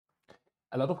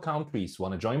A lot of countries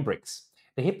want to join BRICS,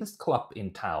 the hippest club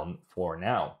in town for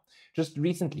now. Just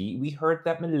recently, we heard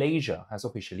that Malaysia has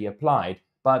officially applied,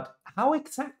 but how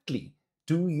exactly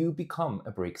do you become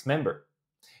a BRICS member?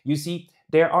 You see,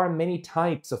 there are many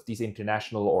types of these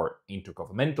international or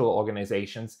intergovernmental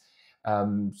organizations.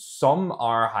 Some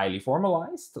are highly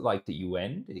formalized, like the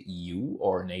UN, the EU,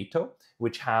 or NATO,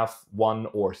 which have one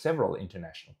or several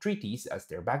international treaties as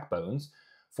their backbones.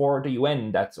 For the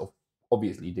UN, that's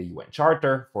obviously the UN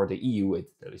Charter. For the EU,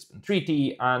 it's the Lisbon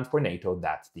Treaty. And for NATO,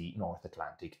 that's the North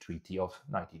Atlantic Treaty of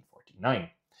 1949.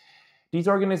 These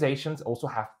organizations also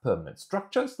have permanent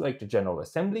structures like the General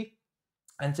Assembly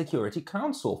and Security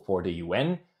Council for the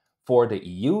UN. For the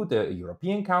EU, the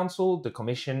European Council, the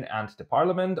Commission, and the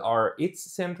Parliament are its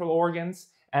central organs,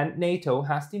 and NATO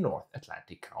has the North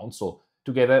Atlantic Council,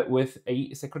 together with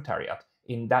a secretariat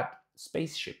in that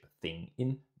spaceship thing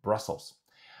in Brussels.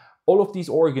 All of these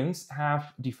organs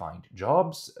have defined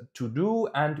jobs to do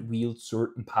and wield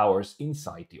certain powers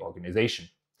inside the organization.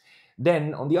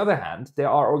 Then, on the other hand, there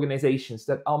are organizations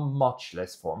that are much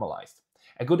less formalized.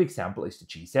 A good example is the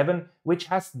G7, which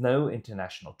has no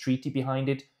international treaty behind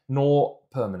it, nor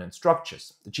permanent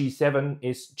structures. The G7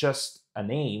 is just a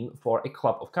name for a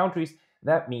club of countries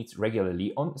that meets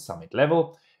regularly on summit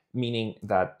level, meaning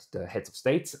that the heads of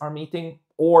states are meeting,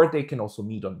 or they can also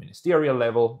meet on ministerial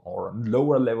level or on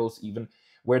lower levels even,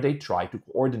 where they try to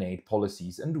coordinate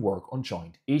policies and work on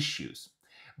joint issues.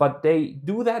 But they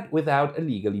do that without a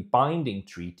legally binding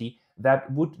treaty that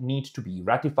would need to be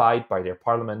ratified by their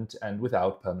parliament and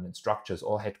without permanent structures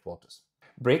or headquarters.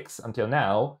 BRICS, until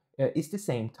now, is the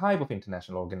same type of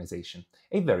international organization,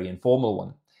 a very informal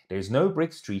one. There is no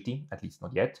BRICS treaty, at least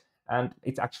not yet, and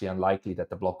it's actually unlikely that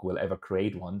the bloc will ever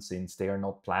create one since they are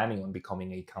not planning on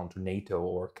becoming a counter NATO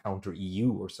or counter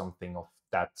EU or something of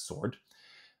that sort.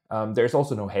 There's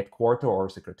also no headquarter or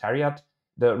secretariat.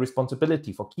 The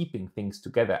responsibility for keeping things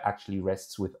together actually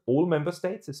rests with all member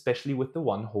states, especially with the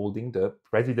one holding the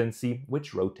presidency,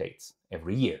 which rotates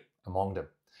every year among them.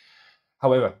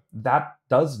 However, that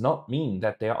does not mean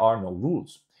that there are no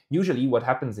rules. Usually, what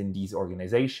happens in these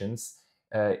organizations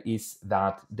is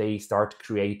that they start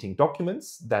creating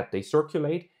documents that they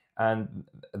circulate and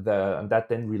that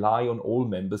then rely on all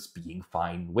members being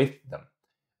fine with them.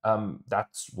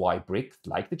 That's why BRICS,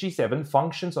 like the G7,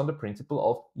 functions on the principle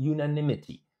of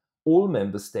unanimity. All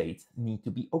member states need to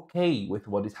be okay with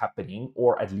what is happening,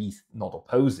 or at least not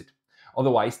oppose it.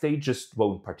 Otherwise, they just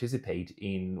won't participate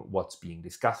in what's being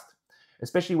discussed.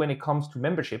 Especially when it comes to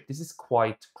membership, this is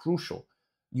quite crucial.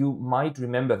 You might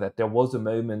remember that there was a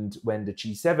moment when the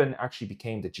G7 actually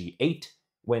became the G8,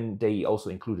 when they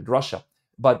also included Russia.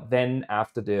 But then,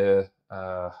 after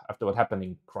what happened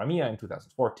in Crimea in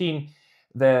 2014,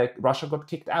 Russia got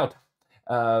kicked out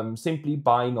simply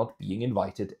by not being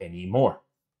invited anymore.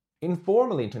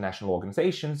 Informal international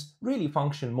organizations really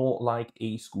function more like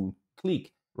a school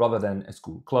clique rather than a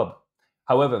school club.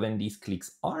 However, when these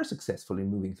cliques are successful in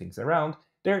moving things around,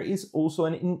 there is also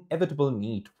an inevitable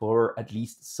need for at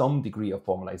least some degree of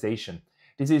formalization.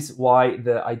 This is why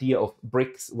the idea of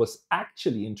BRICS was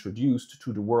actually introduced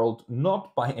to the world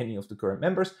not by any of the current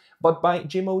members, but by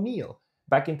Jim O'Neill.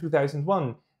 Back in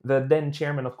 2001, the then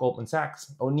chairman of Goldman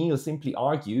Sachs, O'Neill simply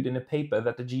argued in a paper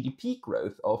that the GDP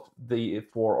growth of the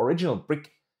four original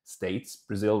BRIC states,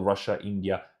 Brazil, Russia,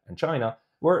 India, and China,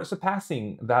 were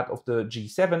surpassing that of the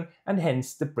G7, and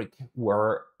hence the BRIC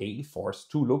were a force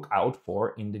to look out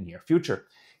for in the near future.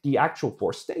 The actual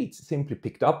four states simply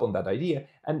picked up on that idea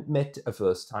and met a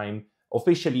first time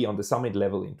officially on the summit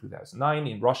level in 2009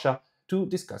 in Russia to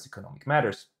discuss economic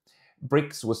matters.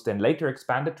 BRICS was then later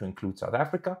expanded to include South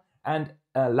Africa, and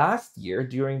last year,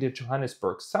 during the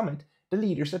Johannesburg summit, the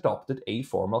leaders adopted a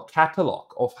formal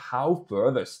catalogue of how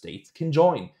further states can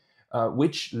join,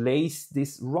 which lays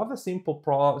this rather simple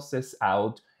process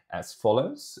out as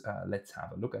follows. Let's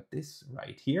have a look at this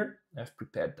right here. I've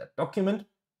prepared that document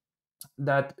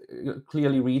that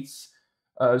clearly reads,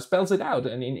 spells it out,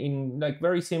 and in like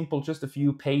very simple, just a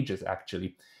few pages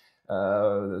actually.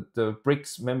 The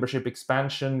BRICS membership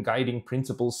expansion, guiding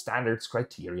principles, standards,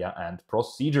 criteria, and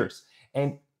procedures.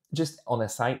 And just on a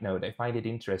side note, I find it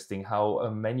interesting how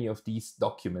many of these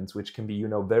documents, which can be,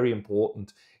 very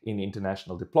important in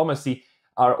international diplomacy,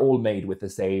 are all made with the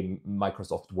same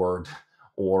Microsoft Word,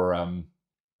 or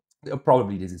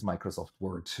probably this is Microsoft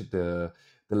Word. The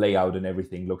layout and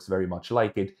everything looks very much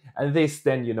like it, and this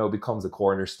then becomes a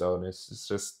cornerstone. It's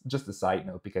just a side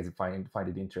note, because I find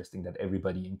it interesting that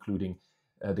everybody, including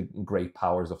the great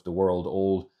powers of the world,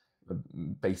 all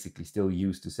basically still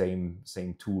use the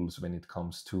same tools when it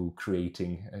comes to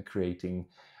creating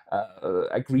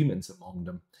agreements among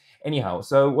them. Anyhow,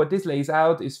 so what this lays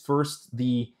out is first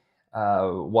the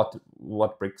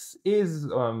what BRICS is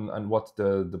and what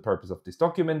the purpose of this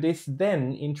document is.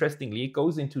 Then, interestingly, it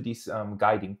goes into these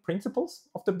guiding principles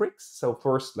of the BRICS. So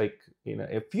first, like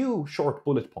a few short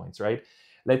bullet points, right?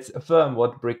 Let's affirm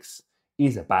what BRICS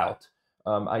is about.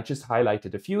 I just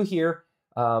highlighted a few here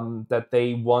that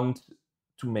they want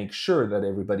to make sure that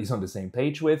everybody's on the same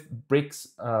page with.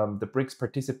 BRICS, the BRICS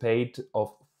participate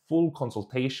of full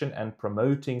consultation and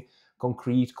promoting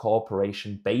concrete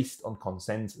cooperation based on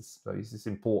consensus. So this is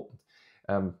important.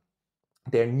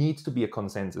 There needs to be a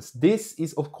consensus. This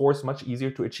is, of course, much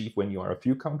easier to achieve when you are a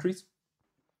few countries.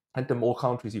 And the more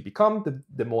countries you become,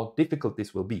 the more difficult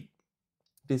this will be.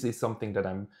 This is something that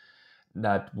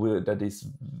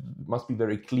must be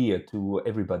very clear to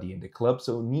everybody in the club.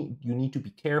 So you need to be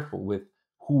careful with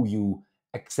who you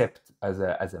accept as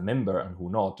a member and who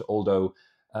not. Although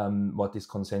what this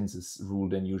consensus rule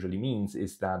then usually means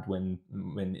is that when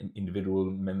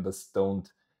individual members don't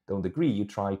agree, you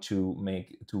try to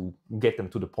get them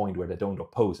to the point where they don't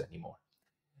oppose anymore.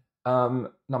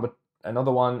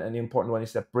 Another one, an important one,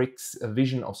 is that BRICS, a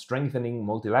vision of strengthening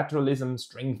multilateralism,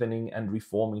 strengthening and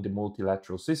reforming the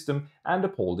multilateral system, and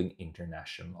upholding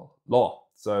international law.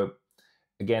 So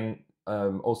again,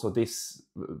 also this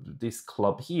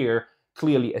club here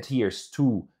clearly adheres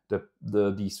to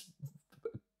these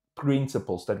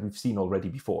principles that we've seen already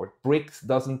before. BRICS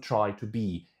doesn't try to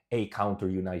be a counter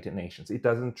United Nations. It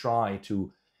doesn't try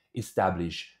to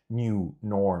establish new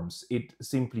norms. It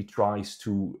simply tries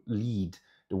to lead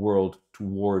the world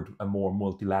toward a more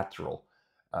multilateral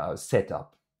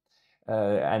setup.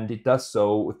 And it does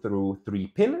so through three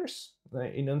pillars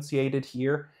enunciated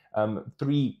here,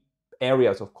 three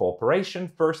areas of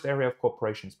cooperation. First area of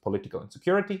cooperation is political and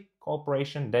security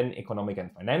cooperation, then economic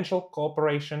and financial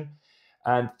cooperation,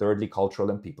 and thirdly,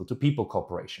 cultural and people-to-people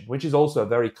cooperation, which is also a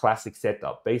very classic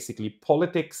setup, basically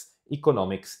politics,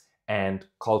 economics, and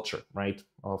culture, right,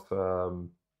 of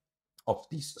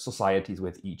these societies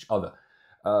with each other.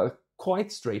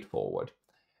 Quite straightforward.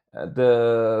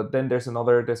 Then there's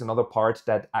another part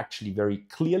that actually very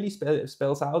clearly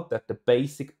spells out that the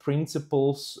basic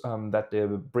principles that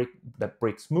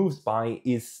BRICS moves by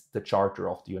is the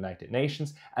Charter of the United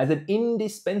Nations as an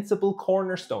indispensable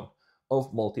cornerstone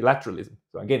of multilateralism.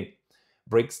 So again,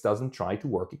 BRICS doesn't try to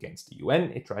work against the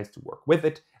UN, it tries to work with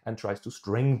it and tries to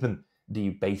strengthen the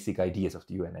basic ideas of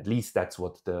the UN. At least that's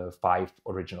what the 5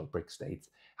 original BRICS states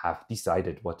have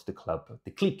decided what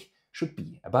the clique should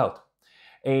be about.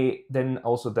 Then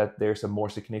also that there's a more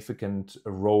significant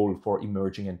role for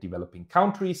emerging and developing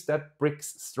countries that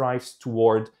BRICS strives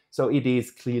toward. So it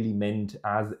is clearly meant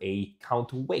as a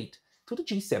counterweight to the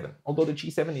G7, although the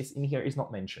G7 is in here is not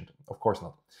mentioned. Of course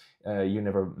not. You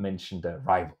never mentioned a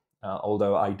rival.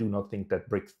 Although I do not think that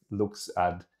BRICS looks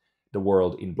at the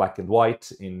world in black and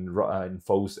white, in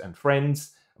foes and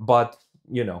friends. But,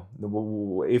 you know,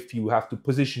 if you have to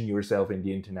position yourself in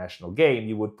the international game,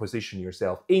 you would position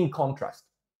yourself in contrast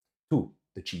to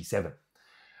the G7,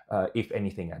 if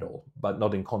anything at all. But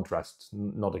not in contrast,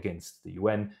 not against the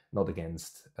UN, not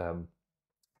against,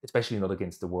 especially not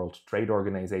against the World Trade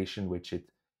Organization, which it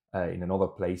in another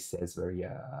place says very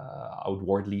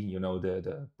outwardly, you know,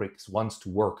 the BRICS wants to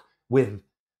work with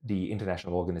the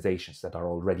international organizations that are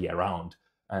already around,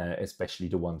 especially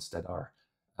the ones that are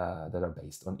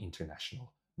based on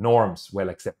international norms, well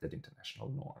accepted international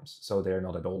norms. So they're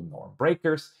not at all norm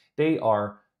breakers, they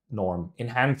are norm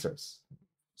enhancers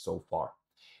so far.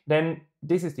 Then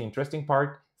this is the interesting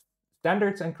part,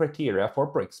 standards and criteria for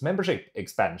BRICS membership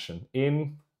expansion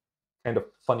in kind of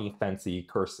funny, fancy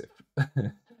cursive.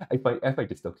 I find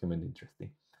this document interesting,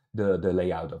 the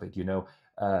layout of it, you know.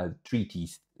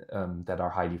 Treaties that are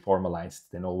highly formalized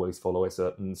then always follow a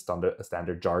certain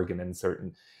standard jargon and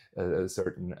certain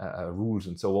rules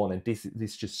and so on. And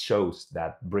this just shows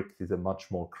that BRICS is a much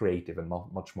more creative and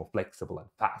much more flexible and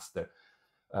faster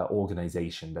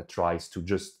organization that tries to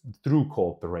just, through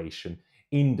cooperation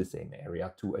in the same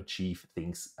area, to achieve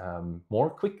things more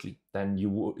quickly than you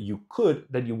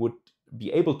would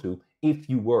be able to if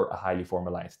you were a highly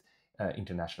formalized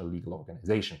international legal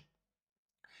organization.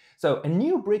 So a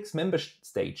new BRICS member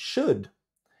state should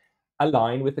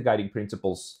align with the guiding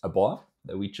principles above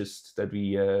that we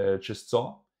just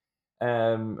saw,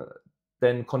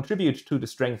 then contribute to the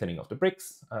strengthening of the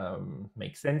BRICS,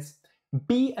 makes sense.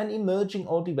 Be an emerging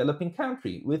or developing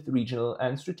country with regional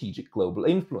and strategic global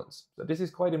influence. So this is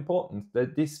quite important,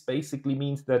 that this basically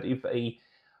means that if a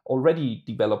already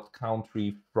developed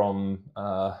country from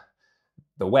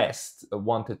the West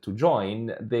wanted to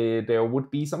join, there would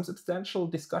be some substantial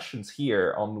discussions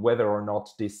here on whether or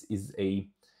not this is a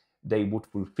they would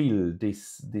fulfill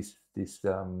this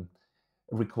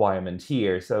requirement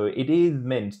here. So it is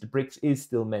meant, the BRICS is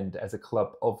still meant as a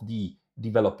club of the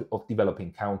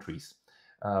developing countries,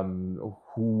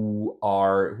 who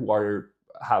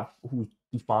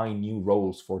define new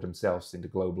roles for themselves in the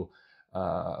global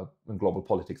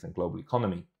politics and global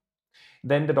economy.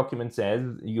 Then the document says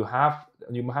you have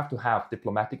to have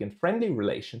diplomatic and friendly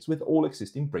relations with all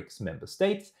existing BRICS member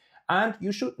states, and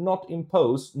you should not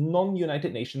impose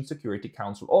non-United Nations Security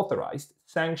Council authorized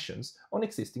sanctions on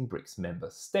existing BRICS member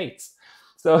states.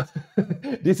 So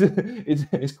this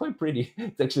is quite pretty.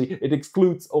 It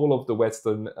excludes all of the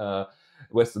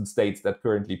Western states that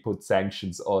currently put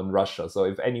sanctions on Russia. So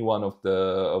if any one of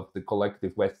the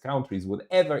collective West countries would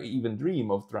ever even dream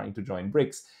of trying to join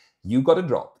BRICS, you got to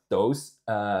drop those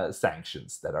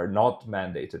sanctions that are not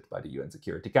mandated by the UN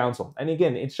Security Council. And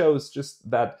again, it shows just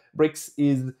that BRICS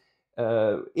is,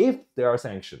 if there are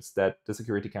sanctions that the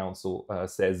Security Council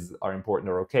says are important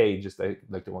or okay, just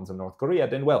like the ones on North Korea,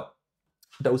 then well,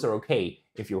 those are okay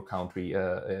if your country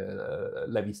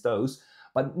levies those.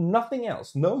 But nothing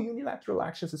else, no unilateral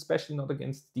actions, especially not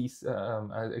against these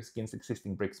against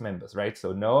existing BRICS members, right?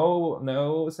 So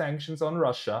no sanctions on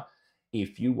Russia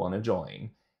if you want to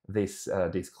join this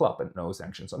club, and no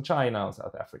sanctions on China,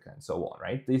 South Africa, and so on,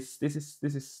 right? This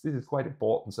is quite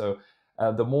important. So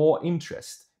the more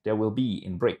interest there will be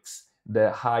in BRICS,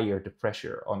 the higher the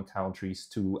pressure on countries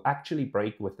to actually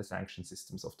break with the sanction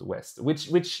systems of the West,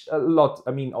 which a lot,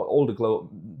 I mean, all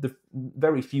the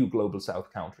very few global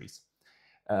South countries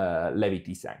levied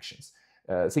these sanctions.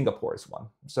 Singapore is one.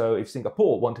 So if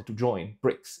Singapore wanted to join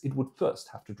BRICS, it would first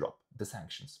have to drop the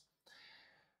sanctions.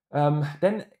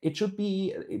 Then it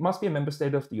must be a member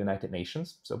state of the United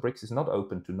Nations. So BRICS is not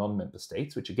open to non-member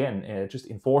states, which again just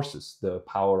enforces the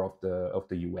power of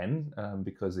the UN,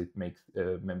 because it makes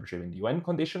membership in the UN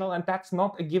conditional, and that's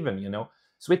not a given. You know,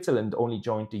 Switzerland only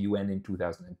joined the UN in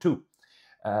 2002.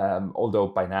 Although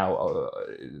by now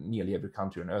nearly every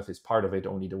country on Earth is part of it,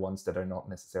 only the ones that are not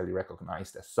necessarily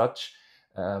recognized as such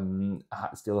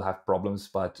still have problems.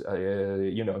 But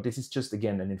you know, this is just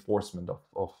again an enforcement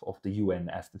of the UN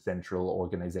as the central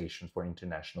organization for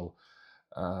international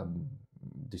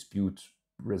dispute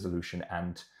resolution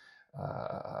and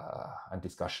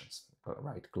discussions,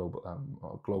 right?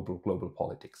 Global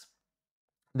politics.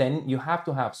 Then you have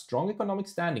to have strong economic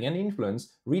standing and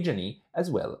influence regionally as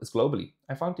well as globally.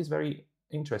 I found this very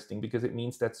interesting because it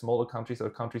means that smaller countries or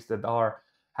countries that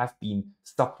have been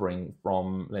suffering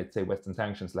from, let's say, Western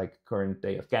sanctions, like current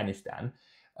day Afghanistan,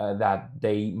 that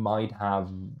they might have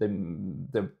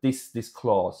this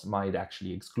clause might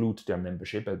actually exclude their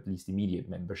membership, at least immediate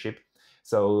membership.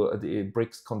 So the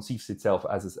BRICS conceives itself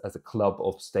as a club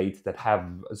of states that have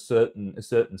a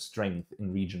certain strength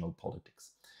in regional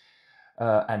politics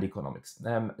and economics.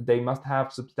 They must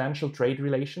have substantial trade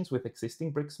relations with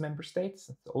existing BRICS member states.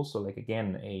 It's also, like,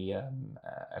 again,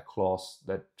 a clause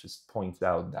that just points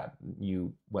out that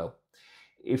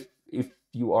if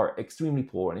you are extremely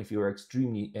poor and if you are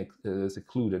extremely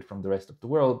secluded from the rest of the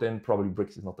world, then probably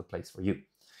BRICS is not the place for you.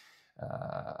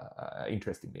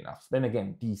 Interestingly enough, then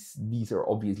again, these are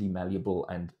obviously malleable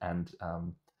and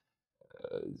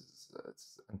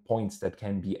points that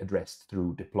can be addressed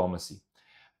through diplomacy.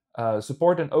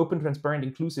 Support an open, transparent,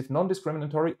 inclusive,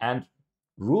 non-discriminatory, and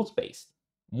rules-based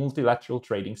multilateral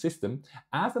trading system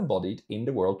as embodied in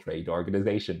the World Trade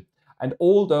Organization. And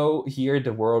although here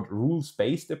the word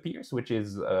rules-based appears, which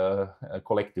is a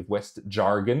collective West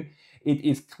jargon, it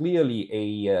is clearly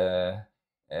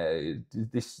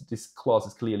this clause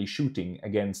is clearly shooting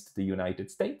against the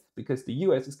United States, because the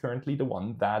US is currently the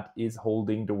one that is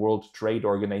holding the World Trade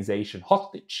Organization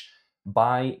hostage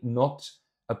by not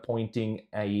appointing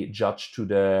a judge to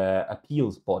the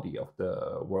appeals body of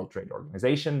the World Trade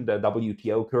Organization. The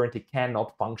WTO currently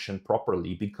cannot function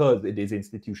properly because it is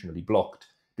institutionally blocked,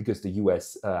 because the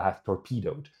US has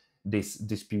torpedoed this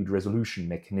dispute resolution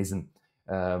mechanism,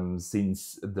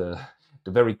 since the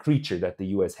very creature that the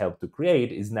US helped to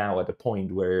create is now at a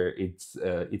point where it's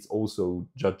also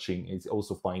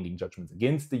finding judgments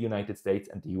against the United States,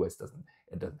 and the US doesn't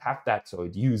have that, so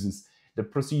it uses the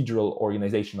procedural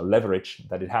organizational leverage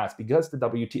that it has, because the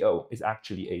WTO is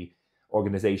actually a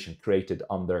organization created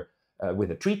under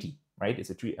with a treaty, right?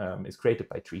 It's created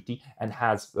by treaty and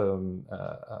has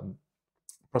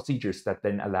procedures that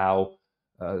then allow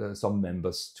some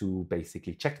members to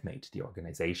basically checkmate the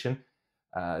organization.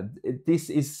 This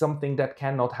is something that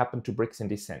cannot happen to BRICS in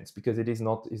this sense, because it is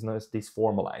not this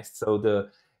formalized. So the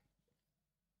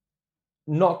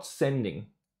not sending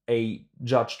a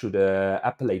judge to the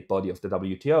appellate body of the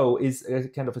WTO is a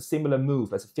kind of a similar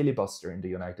move as a filibuster in the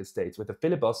United States. With a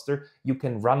filibuster, you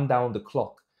can run down the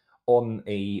clock on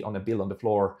a bill on the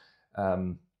floor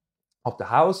of the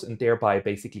House and thereby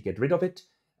basically get rid of it.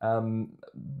 And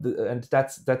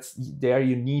that's there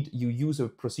you use a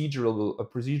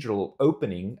procedural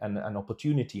opening and an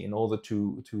opportunity in order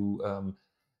to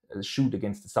shoot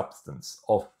against the substance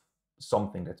of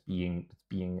something that's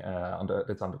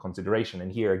under consideration.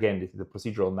 And here again, this is a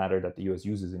procedural matter that the US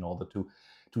uses in order to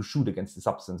shoot against the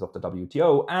substance of the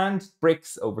WTO. And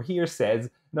BRICS over here says,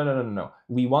 no.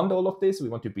 We want all of this. We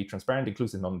want to be transparent,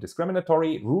 inclusive,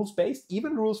 non-discriminatory, rules-based,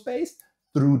 even rules-based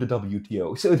through the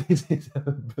WTO. So this is a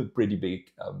pretty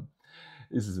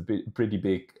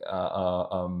big.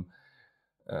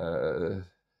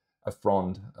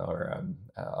 Affront or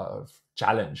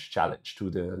challenge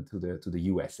to the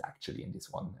US actually in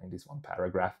this one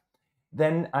paragraph.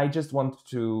 Then I just want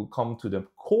to come to the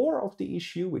core of the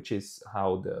issue, which is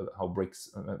how BRICS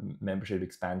membership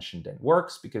expansion then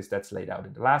works, because that's laid out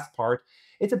in the last part.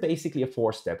 It's basically a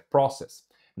 4-step process.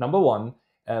 Number one,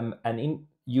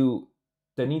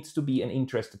 there needs to be an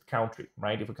interested country,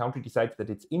 right? If a country decides that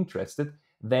it's interested,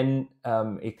 then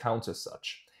it counts as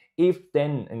such. If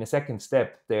then, in the second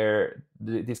step,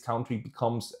 this country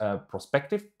becomes a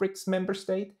prospective BRICS member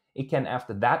state, it can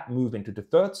after that move into the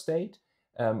third state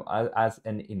as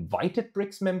an invited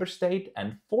BRICS member state.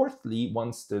 And fourthly,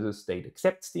 once the state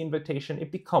accepts the invitation, it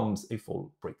becomes a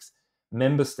full BRICS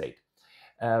member state.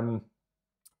 The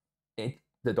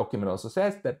document also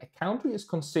says that a country is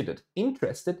considered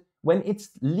interested when its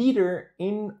leader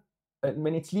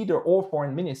or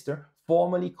foreign minister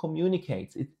formally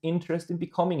communicates its interest in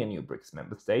becoming a new BRICS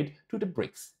member state to the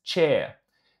BRICS chair.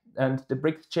 And the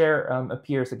BRICS chair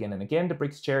appears again and again. The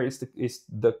BRICS chair is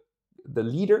the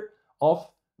leader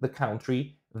of the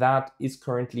country that is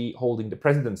currently holding the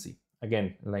presidency.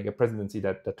 Again, like a presidency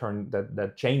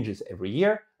that changes every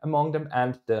year among them,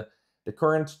 and the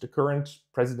current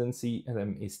presidency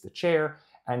is the chair.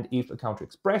 And if a country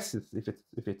expresses, if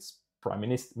it's prime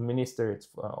minister,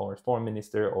 or foreign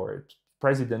minister, or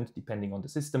president, depending on the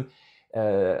system,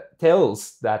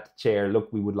 tells that chair,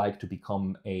 look, we would like to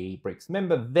become a BRICS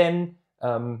member, then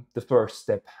the first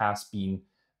step has been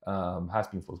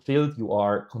fulfilled. You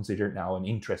are considered now an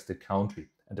interested country,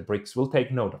 and the BRICS will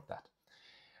take note of that.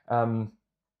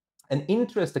 An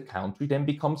interested country then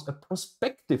becomes a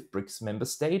prospective BRICS member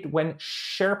state when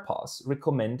Sherpas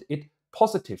recommend it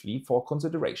positively for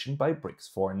consideration by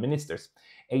BRICS foreign ministers.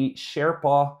 A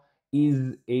Sherpa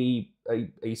is a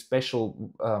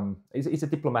special, is a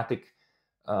diplomatic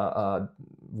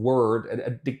word,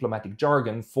 a diplomatic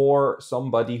jargon for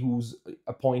somebody who's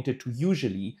appointed to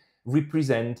usually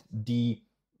represent the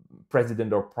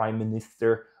president or prime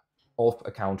minister of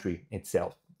a country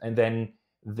itself. And then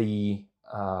the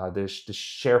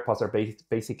Sherpas are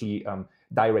basically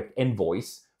direct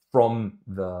envoys from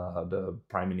the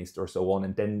prime minister or so on,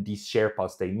 and then these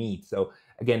Sherpas, they meet. So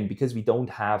again, because we don't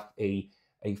have a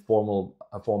formal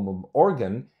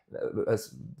organ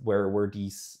where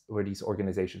these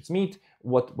organizations meet,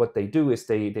 what they do is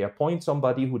they appoint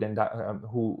somebody who then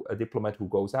a diplomat who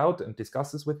goes out and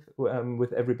discusses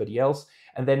with everybody else,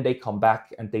 and then they come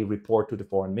back and they report to the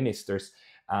foreign ministers,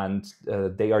 and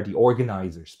they are the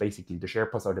organizers. Basically, the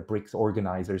Sherpas are the BRICS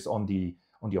organizers on the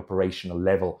operational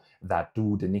level that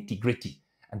do the nitty-gritty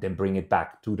and then bring it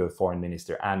back to the foreign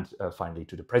minister and finally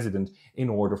to the president in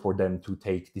order for them to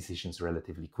take decisions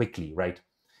relatively quickly, right?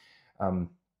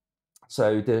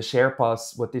 So the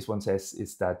Sherpas, what this one says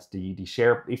is that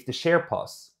if the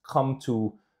Sherpas come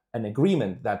to an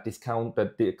agreement that the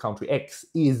country X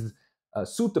is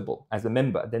suitable as a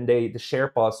member, then the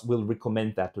Sherpas will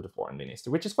recommend that to the foreign minister,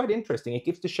 which is quite interesting. It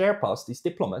gives the Sherpas, these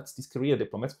career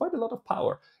diplomats, quite a lot of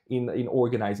power in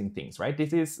organizing things, right?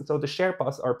 So the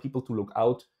Sherpas are people to look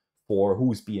out for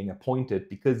who's being appointed,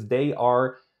 because they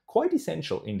are quite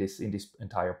essential in this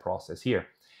entire process here.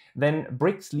 Then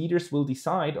BRICS leaders will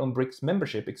decide on BRICS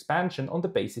membership expansion on the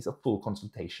basis of full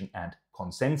consultation and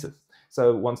consensus.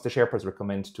 So once the Sherpas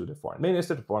recommend to the foreign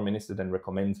minister then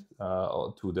recommends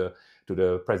to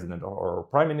the president or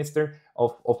prime minister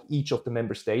of each of the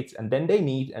member states, and then they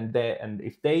meet, and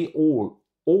if they all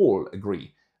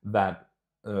agree that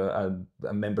a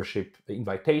membership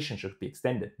invitation should be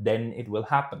extended, then it will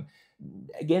happen.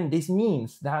 Again, this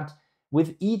means that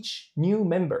with each new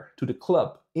member to the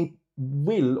club, it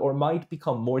will or might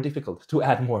become more difficult to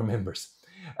add more members.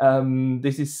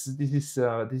 This is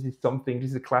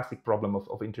a classic problem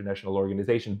of international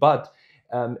organization, but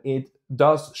it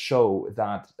does show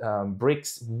that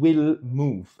BRICS will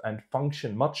move and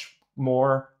function much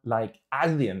more like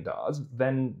ASEAN does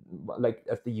than like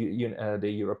as the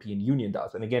European Union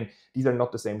does. And again, these are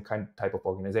not the same type of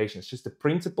organizations. Just the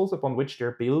principles upon which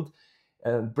they're built.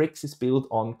 BRICS is built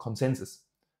on consensus,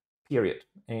 period.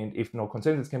 And if no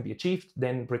consensus can be achieved,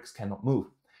 then BRICS cannot move.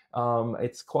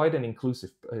 It's quite an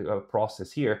inclusive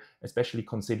process here, especially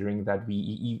considering that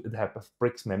we have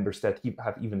BRICS members that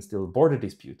have even still border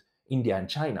dispute, India and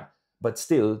China. But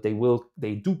still,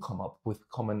 they do come up with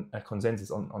common consensus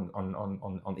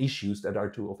on issues that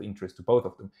are of interest to both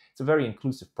of them. It's a very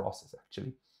inclusive process,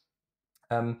 actually.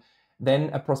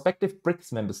 Then a prospective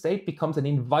BRICS member state becomes an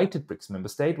invited BRICS member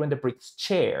state when the BRICS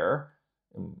chair,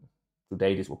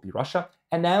 today this would be Russia,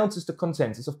 announces the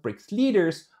consensus of BRICS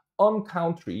leaders on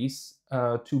countries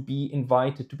to be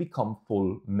invited to become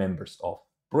full members of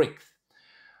BRICS.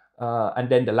 And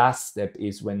then the last step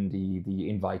is when the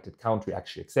invited country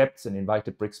actually accepts. An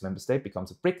invited BRICS member state becomes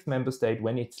a BRICS member state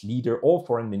when its leader or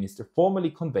foreign minister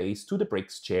formally conveys to the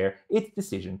BRICS chair its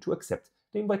decision to accept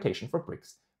the invitation for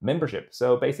BRICS membership.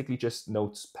 So basically just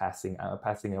notes passing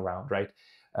around, right?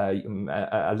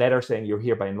 A letter saying you're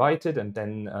hereby invited, and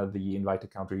then the invited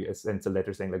country sends a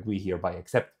letter saying like we hereby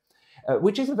accept.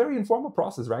 Which is a very informal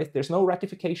process, right? There's no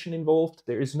ratification involved.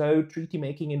 There is no treaty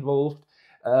making involved.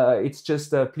 It's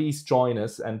just please join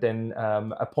us, and then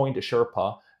appoint a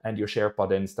Sherpa, and your Sherpa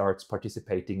then starts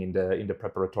participating in the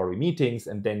preparatory meetings,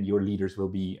 and then your leaders will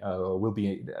be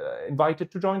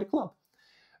invited to join the club.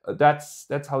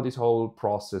 That's how this whole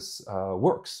process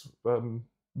works.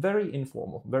 Very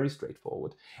informal, very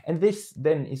straightforward. And this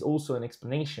then is also an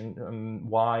explanation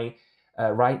why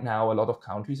right now a lot of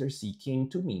countries are seeking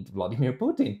to meet Vladimir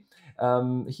Putin.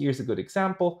 Here's a good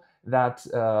example that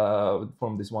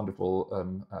from this wonderful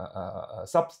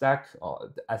Substack,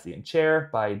 the ASEAN Chair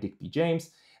by Dick B.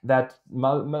 James, that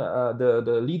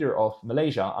the leader of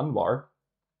Malaysia, Anwar,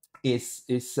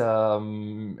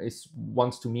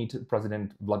 wants to meet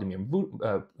President Vladimir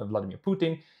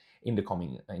Putin in the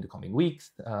coming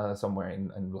weeks, somewhere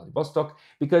in Vladivostok,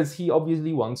 because he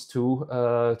obviously wants to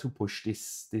push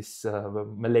this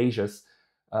Malaysia's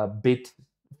bid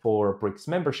for BRICS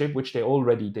membership, which they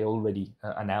already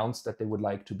announced that they would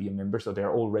like to be a member, so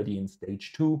they're already in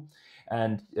stage 2,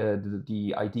 and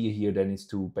the idea here then is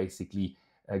to basically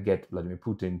get Vladimir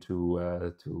Putin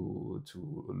to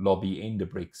lobby in the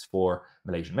BRICS for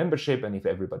Malaysian membership, and if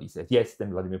everybody says yes, then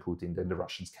Vladimir Putin, then the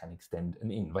Russians can extend an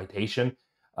invitation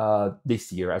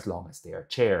this year as long as they are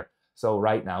chair. So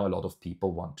right now a lot of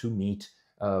people want to meet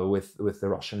with the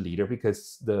Russian leader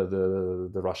because the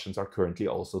Russians are currently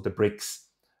also the BRICS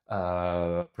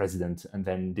president, and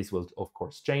then this will of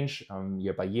course change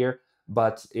year by year,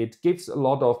 but it gives a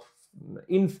lot of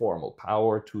informal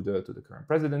power to the current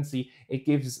presidency. It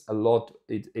gives a lot,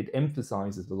 it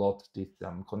emphasizes a lot this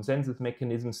consensus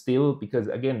mechanism still, because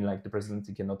again, like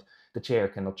the chair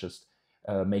cannot just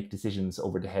make decisions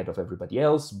over the head of everybody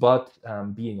else, but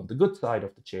being on the good side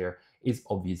of the chair is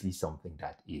obviously something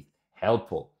that is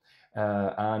helpful.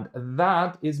 And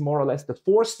that is more or less the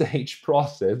 4-stage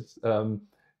process,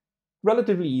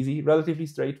 relatively easy, relatively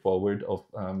straightforward, of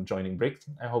joining BRICS.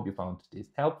 I hope you found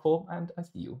this helpful, and I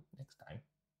see you next time.